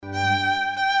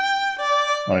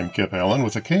I'm Kip Allen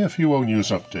with a KFUO News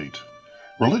Update.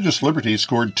 Religious liberty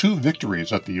scored 2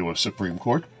 victories at the U.S. Supreme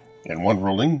Court. In one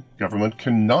ruling, government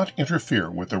cannot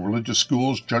interfere with a religious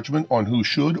school's judgment on who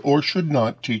should or should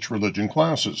not teach religion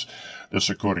classes. This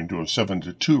according to a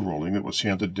 7-2 ruling that was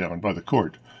handed down by the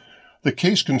court. The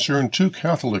case concerned 2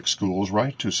 Catholic schools'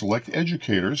 right to select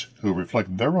educators who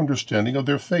reflect their understanding of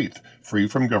their faith, free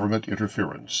from government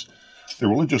interference. The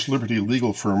religious liberty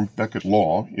legal firm Becket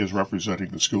Law is representing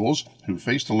the schools, who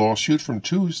faced a lawsuit from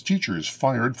 2 teachers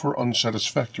fired for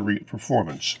unsatisfactory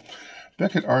performance.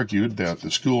 Becket argued that the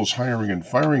school's hiring and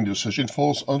firing decision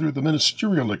falls under the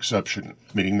ministerial exception,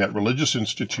 meaning that religious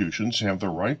institutions have the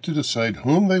right to decide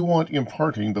whom they want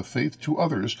imparting the faith to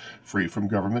others, free from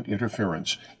government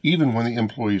interference, even when the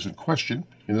employees in question,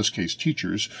 in this case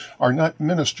teachers, are not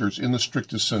ministers in the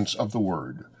strictest sense of the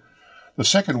word. The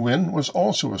second win was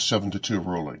also a 7-2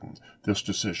 ruling. This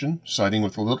decision, siding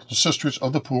with the Little Sisters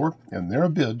of the Poor in their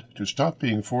bid to stop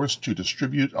being forced to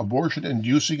distribute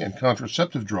abortion-inducing and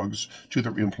contraceptive drugs to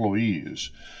their employees.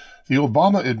 The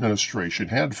Obama administration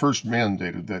had first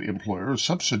mandated that employers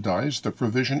subsidize the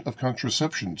provision of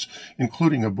contraceptions,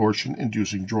 including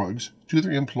abortion-inducing drugs, to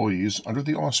their employees under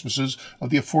the auspices of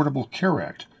the Affordable Care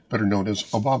Act, better known as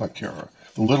Obamacare.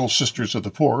 The Little Sisters of the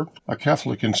Poor, a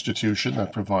Catholic institution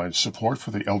that provides support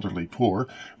for the elderly poor,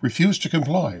 refused to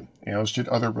comply, as did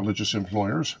other religious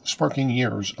employers, sparking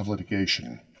years of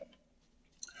litigation.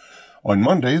 On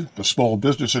Monday, the Small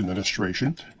Business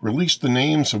Administration released the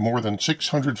names of more than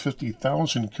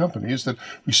 650,000 companies that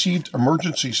received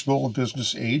emergency small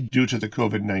business aid due to the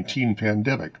COVID-19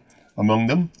 pandemic. Among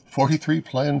them, 43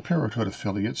 Planned Parenthood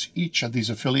affiliates, each of these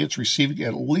affiliates receiving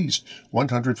at least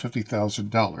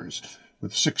 $150,000.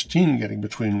 With 16 getting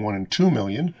between $1 and $2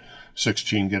 million,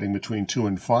 16 getting between $2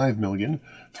 and $5 million,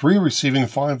 3 receiving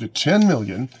 $5 to $10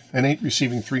 million, and 8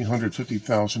 receiving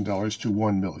 $350,000 to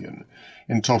 $1 million.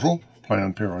 In total,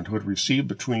 Planned Parenthood received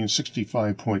between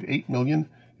 $65.8 million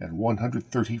and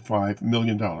 $135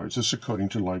 million, this according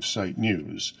to LifeSite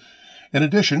News. In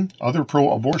addition, other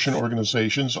pro-abortion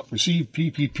organizations receive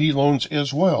PPP loans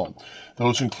as well.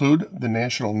 Those include the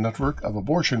National Network of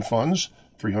Abortion Funds,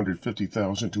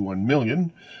 $350,000 to $1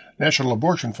 million, National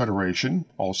Abortion Federation,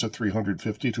 also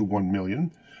 $350,000 to $1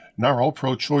 million, NARAL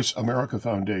Pro-Choice America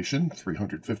Foundation,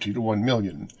 $350,000 to $1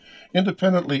 million.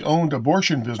 Independently owned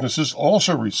abortion businesses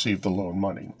also received the loan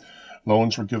money.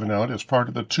 Loans were given out as part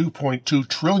of the $2.2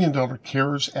 trillion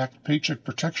CARES Act Paycheck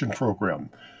Protection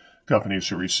Program. Companies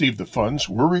who received the funds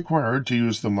were required to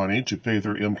use the money to pay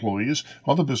their employees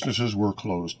while the businesses were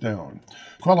closed down.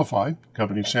 To qualify,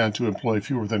 companies had to employ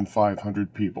fewer than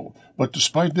 500 people. But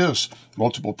despite this,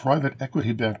 multiple private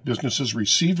equity-backed businesses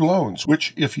received loans,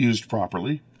 which, if used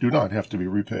properly, do not have to be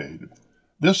repaid.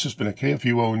 This has been a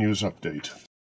KFUO News Update.